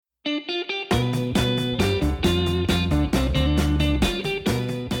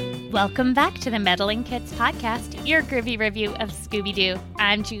Welcome back to the Meddling Kids Podcast, your groovy review of Scooby-Doo.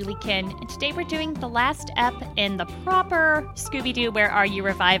 I'm Julie Kin, and today we're doing the last ep in the proper Scooby-Doo Where Are You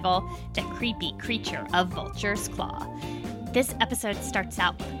revival, The Creepy Creature of Vulture's Claw. This episode starts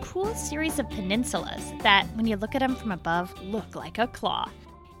out with a cool series of peninsulas that, when you look at them from above, look like a claw.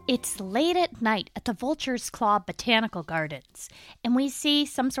 It's late at night at the Vulture's Claw Botanical Gardens, and we see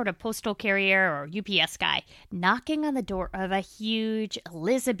some sort of postal carrier or UPS guy knocking on the door of a huge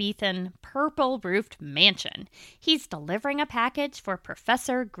Elizabethan purple-roofed mansion. He's delivering a package for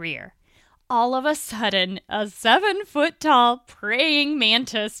Professor Greer. All of a sudden, a 7-foot-tall praying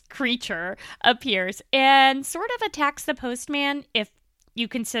mantis creature appears and sort of attacks the postman if you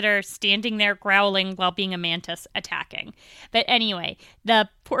consider standing there growling while being a mantis attacking. But anyway, the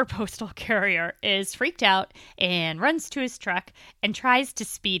poor postal carrier is freaked out and runs to his truck and tries to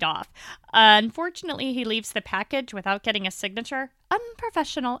speed off. Unfortunately, he leaves the package without getting a signature.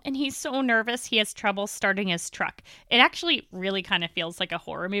 Unprofessional, and he's so nervous he has trouble starting his truck. It actually really kind of feels like a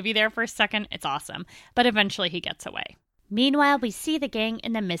horror movie there for a second. It's awesome. But eventually he gets away. Meanwhile, we see the gang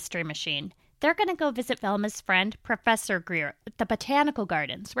in the Mystery Machine. They're going to go visit Velma's friend, Professor Greer, at the Botanical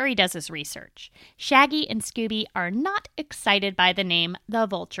Gardens, where he does his research. Shaggy and Scooby are not excited by the name the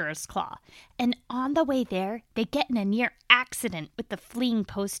Vulture's Claw. And on the way there, they get in a near accident with the fleeing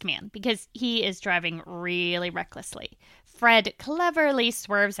postman because he is driving really recklessly. Fred cleverly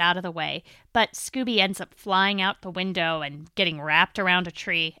swerves out of the way, but Scooby ends up flying out the window and getting wrapped around a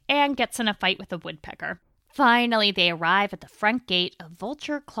tree and gets in a fight with a woodpecker. Finally, they arrive at the front gate of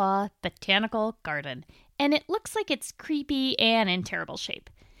Vulture Claw Botanical Garden, and it looks like it's creepy and in terrible shape.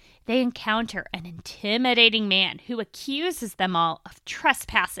 They encounter an intimidating man who accuses them all of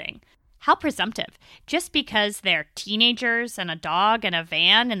trespassing. How presumptive, just because they're teenagers and a dog in a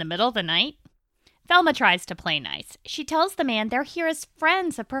van in the middle of the night? Velma tries to play nice. She tells the man they're here as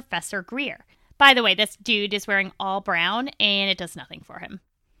friends of Professor Greer. By the way, this dude is wearing all brown, and it does nothing for him.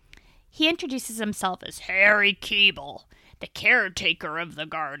 He introduces himself as Harry Keeble, the caretaker of the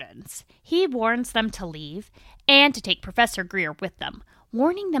gardens. He warns them to leave and to take Professor Greer with them,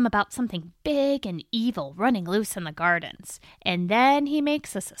 warning them about something big and evil running loose in the gardens. And then he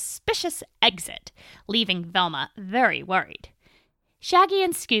makes a suspicious exit, leaving Velma very worried. Shaggy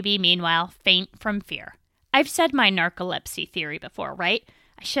and Scooby, meanwhile, faint from fear. I've said my narcolepsy theory before, right?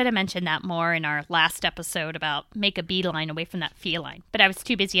 I should have mentioned that more in our last episode about make a beeline away from that feline, but I was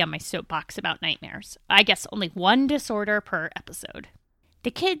too busy on my soapbox about nightmares. I guess only one disorder per episode.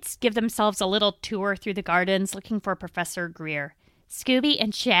 The kids give themselves a little tour through the gardens looking for Professor Greer. Scooby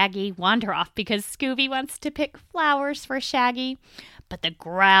and Shaggy wander off because Scooby wants to pick flowers for Shaggy, but the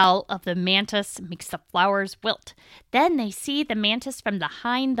growl of the mantis makes the flowers wilt. Then they see the mantis from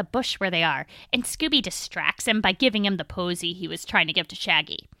behind the bush where they are, and Scooby distracts him by giving him the posy he was trying to give to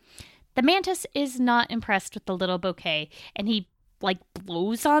Shaggy. The mantis is not impressed with the little bouquet, and he,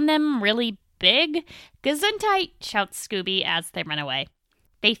 blows on them really big. "Gesundheit," shouts Scooby as they run away.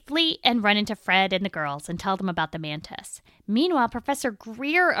 They flee and run into Fred and the girls and tell them about the mantis. Meanwhile, Professor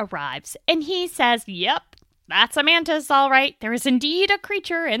Greer arrives, and he says, "Yep, that's a mantis, all right. There is indeed a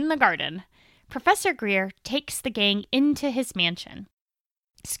creature in the garden." Professor Greer takes the gang into his mansion.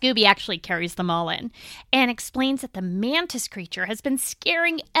 Scooby actually carries them all in and explains that the mantis creature has been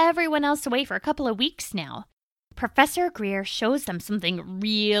scaring everyone else away for a couple of weeks now. Professor Greer shows them something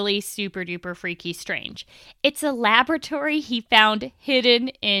really super-duper freaky strange. It's a laboratory he found hidden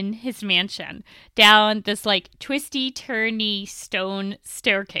in his mansion, down this, twisty-turny stone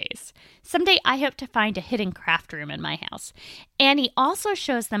staircase. Someday I hope to find a hidden craft room in my house. And he also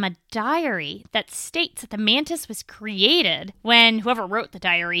shows them a diary that states that the mantis was created when whoever wrote the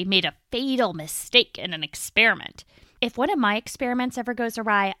diary made a fatal mistake in an experiment. If one of my experiments ever goes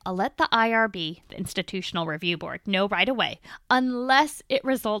awry, I'll let the IRB, the Institutional Review Board, know right away, unless it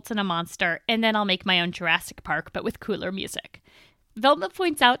results in a monster, and then I'll make my own Jurassic Park, but with cooler music. Velma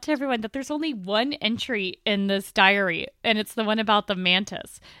points out to everyone that there's only one entry in this diary, and it's the one about the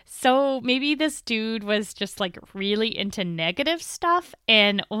mantis. So maybe this dude was just, really into negative stuff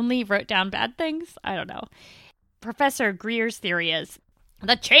and only wrote down bad things? I don't know. Professor Greer's theory is,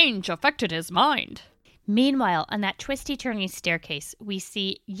 the change affected his mind. Meanwhile, on that twisty-turny staircase, we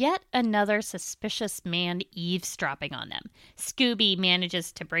see yet another suspicious man eavesdropping on them. Scooby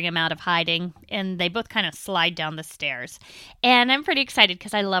manages to bring him out of hiding, and they both kind of slide down the stairs. And I'm pretty excited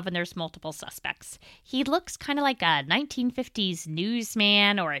because I love when there's multiple suspects. He looks kind of like a 1950s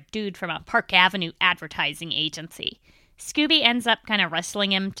newsman or a dude from a Park Avenue advertising agency. Scooby ends up kind of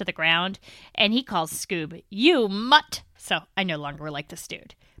wrestling him to the ground, and he calls Scoob, "You mutt!" So I no longer like this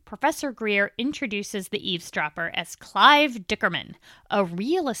dude. Professor Greer introduces the eavesdropper as Clive Dickerman, a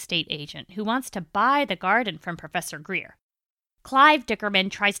real estate agent who wants to buy the garden from Professor Greer. Clive Dickerman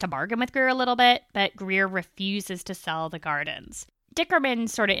tries to bargain with Greer a little bit, but Greer refuses to sell the gardens. Dickerman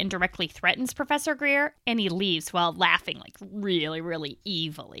sort of indirectly threatens Professor Greer, and he leaves while laughing like really, really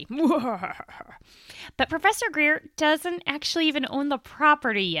evilly. But Professor Greer doesn't actually even own the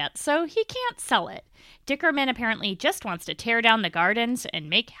property yet, so he can't sell it. Dickerman apparently just wants to tear down the gardens and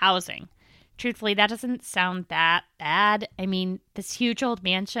make housing. Truthfully, that doesn't sound that bad. I mean, this huge old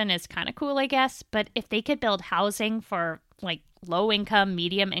mansion is kind of cool, I guess, but if they could build housing for, like, low-income,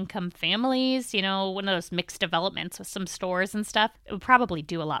 medium-income families, you know, one of those mixed developments with some stores and stuff, it would probably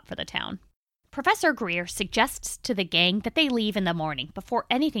do a lot for the town. Professor Greer suggests to the gang that they leave in the morning before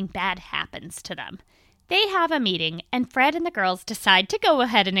anything bad happens to them. They have a meeting, and Fred and the girls decide to go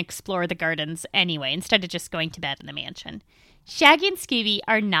ahead and explore the gardens anyway, instead of just going to bed in the mansion. Shaggy and Scooby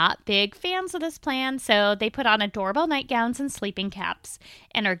are not big fans of this plan, so they put on adorable nightgowns and sleeping caps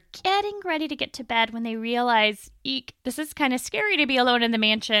and are getting ready to get to bed when they realize, eek, this is kind of scary to be alone in the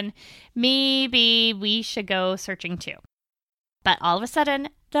mansion. Maybe we should go searching too. But all of a sudden,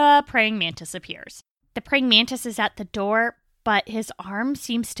 the praying mantis appears. The praying mantis is at the door, but his arm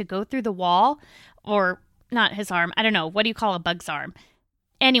seems to go through the wall. Or not his arm, I don't know, what do you call a bug's arm?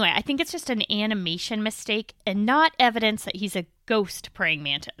 Anyway, I think it's just an animation mistake and not evidence that he's a ghost praying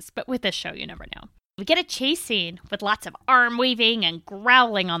mantis. But with this show, you never know. We get a chase scene with lots of arm waving and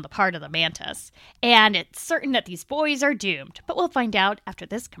growling on the part of the mantis. And it's certain that these boys are doomed, but we'll find out after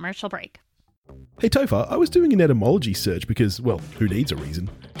this commercial break. Hey Topher, I was doing an etymology search because, well, who needs a reason?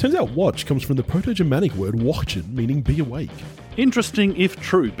 Turns out watch comes from the Proto-Germanic word watchen, meaning be awake. Interesting if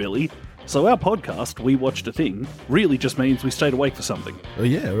true, Billy. So our podcast, We Watched a Thing, really just means we stayed awake for something. Oh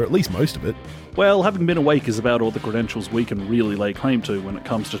yeah, or at least most of it. Well, having been awake is about all the credentials we can really lay claim to when it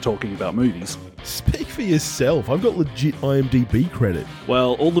comes to talking about movies. Speak for yourself, I've got legit IMDb credit.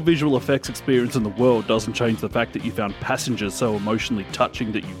 Well, all the visual effects experience in the world doesn't change the fact that you found Passengers so emotionally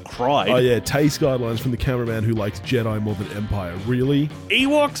touching that you cried. Oh yeah, taste guidelines from the cameraman who likes Jedi more than Empire, really?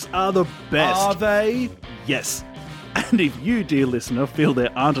 Ewoks are the best. Are they? Yes. And if you, dear listener, feel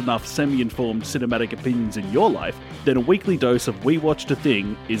there aren't enough semi-informed cinematic opinions in your life, then a weekly dose of We Watched a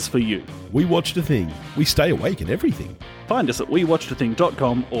Thing is for you. We Watched a Thing. We stay awake and everything. Find us at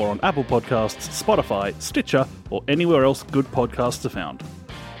wewatchedathing.com or on Apple Podcasts, Spotify, Stitcher, or anywhere else good podcasts are found.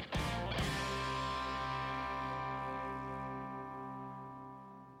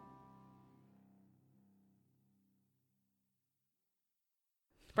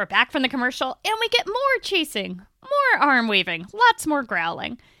 We're back from the commercial, and we get more chasing, more arm waving, lots more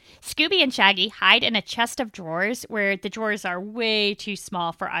growling. Scooby and Shaggy hide in a chest of drawers where the drawers are way too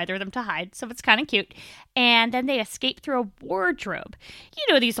small for either of them to hide, so it's kind of cute. And then they escape through a wardrobe.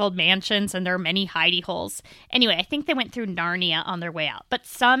 You know these old mansions and their many hidey holes. Anyway, I think they went through Narnia on their way out, but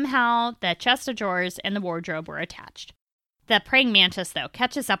somehow the chest of drawers and the wardrobe were attached. The praying mantis, though,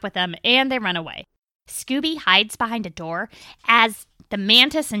 catches up with them and they run away. Scooby hides behind a door as the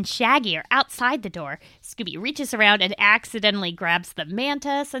mantis and Shaggy are outside the door. Scooby reaches around and accidentally grabs the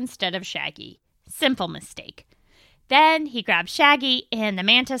mantis instead of Shaggy. Simple mistake. Then he grabs Shaggy, and the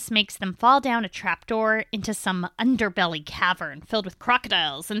mantis makes them fall down a trapdoor into some underbelly cavern filled with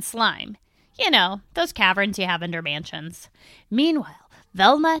crocodiles and slime. You know, those caverns you have under mansions. Meanwhile,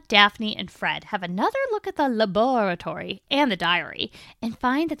 Velma, Daphne, and Fred have another look at the laboratory and the diary and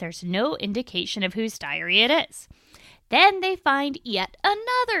find that there's no indication of whose diary it is. Then they find yet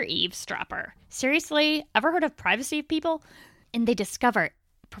another eavesdropper. Seriously, ever heard of privacy people? And they discover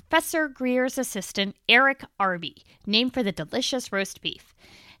Professor Greer's assistant, Eric Arby, named for the delicious roast beef.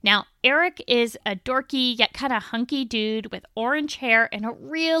 Now, Eric is a dorky yet kind of hunky dude with orange hair and a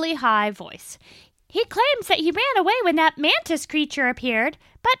really high voice. He claims that he ran away when that mantis creature appeared,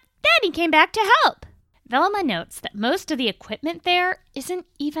 but then he came back to help. Velma notes that most of the equipment there isn't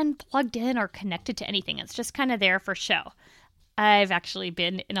even plugged in or connected to anything. It's just kind of there for show. I've actually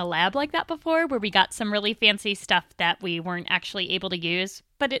been in a lab like that before where we got some really fancy stuff that we weren't actually able to use,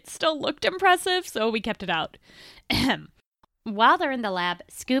 but it still looked impressive, so we kept it out. While they're in the lab,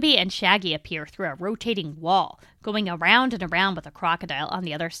 Scooby and Shaggy appear through a rotating wall, going around and around with a crocodile on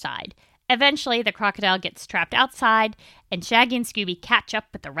the other side. Eventually, the crocodile gets trapped outside, and Shaggy and Scooby catch up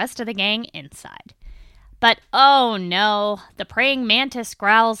with the rest of the gang inside. But oh no, the praying mantis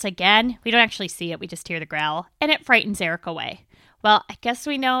growls again. We don't actually see it, we just hear the growl, and it frightens Eric away. Well, I guess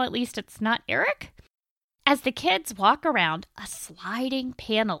we know at least it's not Eric. As the kids walk around, a sliding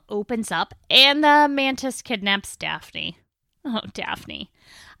panel opens up, and the mantis kidnaps Daphne. Oh, Daphne.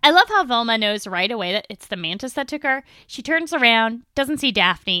 I love how Velma knows right away that it's the mantis that took her. She turns around, doesn't see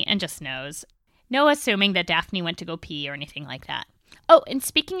Daphne, and just knows. No assuming that Daphne went to go pee or anything like that. Oh, and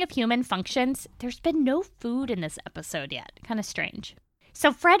speaking of human functions, there's been no food in this episode yet. Kind of strange.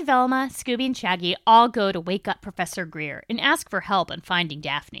 So Fred, Velma, Scooby, and Shaggy all go to wake up Professor Greer and ask for help in finding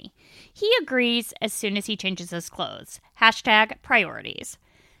Daphne. He agrees as soon as he changes his clothes. #priorities.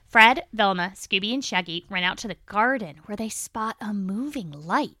 Fred, Velma, Scooby, and Shaggy run out to the garden where they spot a moving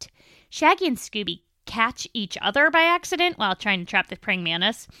light. Shaggy and Scooby catch each other by accident while trying to trap the praying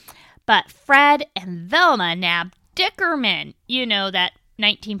mantis. But Fred and Velma nab Dickerman, you know, that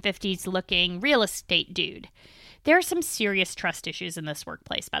 1950s-looking real estate dude. There are some serious trust issues in this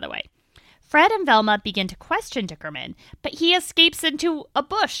workplace, by the way. Fred and Velma begin to question Dickerman, but he escapes into a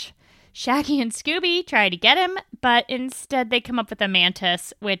bush. Shaggy and Scooby try to get him, but instead they come up with a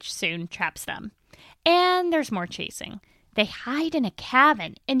mantis, which soon traps them. And there's more chasing. They hide in a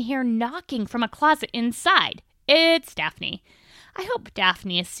cabin and hear knocking from a closet inside. It's Daphne. I hope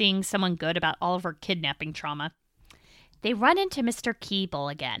Daphne is seeing someone good about all of her kidnapping trauma. They run into Mr.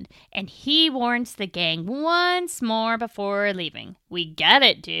 Keeble again, and he warns the gang once more before leaving. We get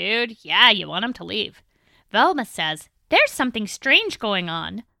it, dude. Yeah, you want him to leave. Velma says, there's something strange going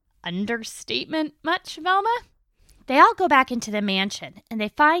on. Understatement much, Velma? They all go back into the mansion, and they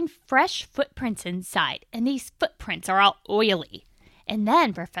find fresh footprints inside, and these footprints are all oily. And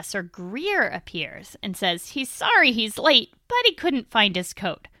then Professor Greer appears and says he's sorry he's late, but he couldn't find his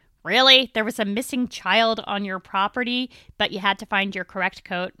coat. Really? There was a missing child on your property, but you had to find your correct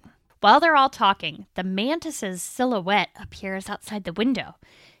coat? While they're all talking, the mantis's silhouette appears outside the window.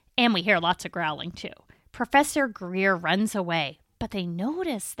 And we hear lots of growling, too. Professor Greer runs away, but they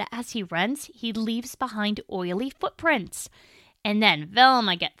notice that as he runs, he leaves behind oily footprints. And then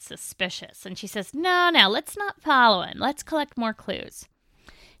Velma gets suspicious, and she says, no, let's not follow him. Let's collect more clues.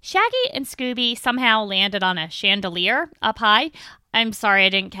 Shaggy and Scooby somehow landed on a chandelier up high. I'm sorry I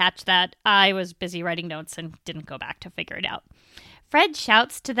didn't catch that. I was busy writing notes and didn't go back to figure it out. Fred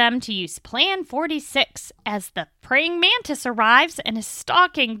shouts to them to use Plan 46 as the praying mantis arrives and is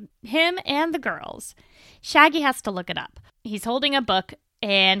stalking him and the girls. Shaggy has to look it up. He's holding a book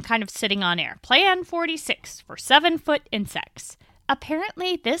and kind of sitting on air. Plan 46 for 7-foot insects.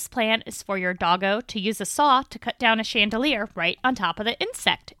 Apparently, this plan is for your doggo to use a saw to cut down a chandelier right on top of the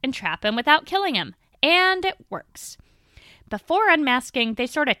insect and trap him without killing him. And it works. Before unmasking, they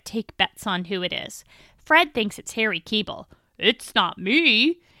sort of take bets on who it is. Fred thinks it's Harry Keeble. It's not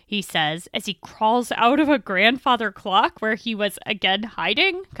me, he says as he crawls out of a grandfather clock where he was again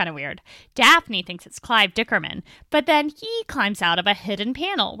hiding. Kind of weird. Daphne thinks it's Clive Dickerman, but then he climbs out of a hidden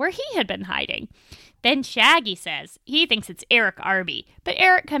panel where he had been hiding. Then Shaggy says he thinks it's Eric Arby, but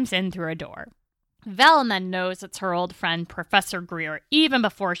Eric comes in through a door. Velma knows it's her old friend Professor Greer even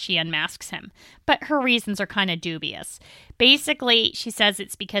before she unmasks him, but her reasons are kind of dubious. Basically, she says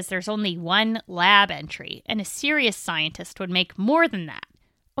it's because there's only one lab entry, and a serious scientist would make more than that.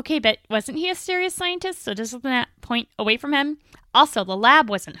 Okay, but wasn't he a serious scientist, so doesn't that point away from him? Also, the lab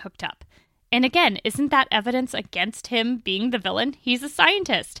wasn't hooked up. And again, isn't that evidence against him being the villain? He's a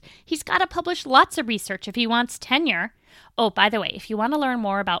scientist. He's got to publish lots of research if he wants tenure. Oh, by the way, if you want to learn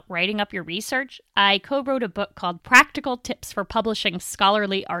more about writing up your research, I co-wrote a book called Practical Tips for Publishing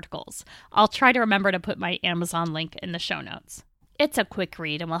Scholarly Articles. I'll try to remember to put my Amazon link in the show notes. It's a quick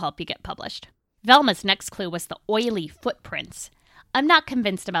read and will help you get published. Velma's next clue was the oily footprints. I'm not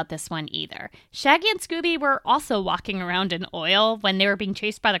convinced about this one either. Shaggy and Scooby were also walking around in oil when they were being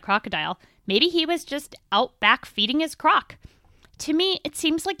chased by the crocodile. Maybe he was just out back feeding his croc. To me, it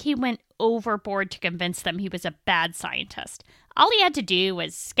seems like he went overboard to convince them he was a bad scientist. All he had to do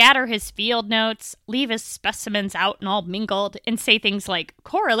was scatter his field notes, leave his specimens out and all mingled, and say things like,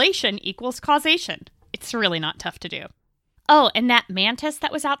 correlation equals causation. It's really not tough to do. Oh, and that mantis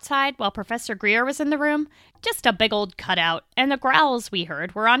that was outside while Professor Greer was in the room? Just a big old cutout, and the growls we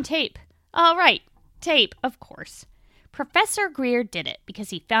heard were on tape. Oh, right. Tape, of course. Professor Greer did it because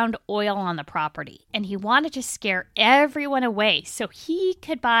he found oil on the property, and he wanted to scare everyone away so he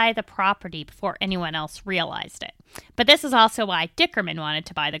could buy the property before anyone else realized it. But this is also why Dickerman wanted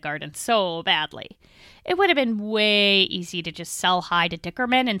to buy the garden so badly. It would have been way easy to just sell high to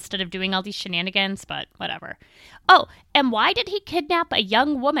Dickerman instead of doing all these shenanigans, but whatever. Oh, and why did he kidnap a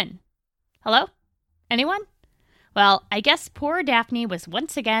young woman? Hello? Anyone? Well, I guess poor Daphne was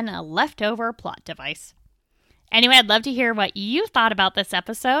once again a leftover plot device. Anyway, I'd love to hear what you thought about this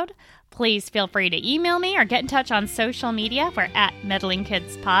episode. Please feel free to email me or get in touch on social media. We're at Meddling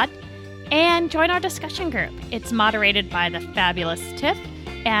Kids Pod. And join our discussion group. It's moderated by the fabulous Tiff,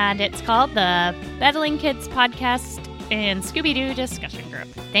 and it's called the Meddling Kids Podcast and Scooby-Doo discussion group.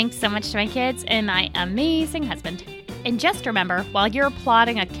 Thanks so much to my kids and my amazing husband. And just remember, while you're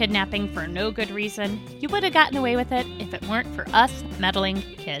plotting a kidnapping for no good reason, you would have gotten away with it if it weren't for us meddling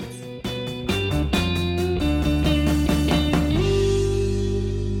kids.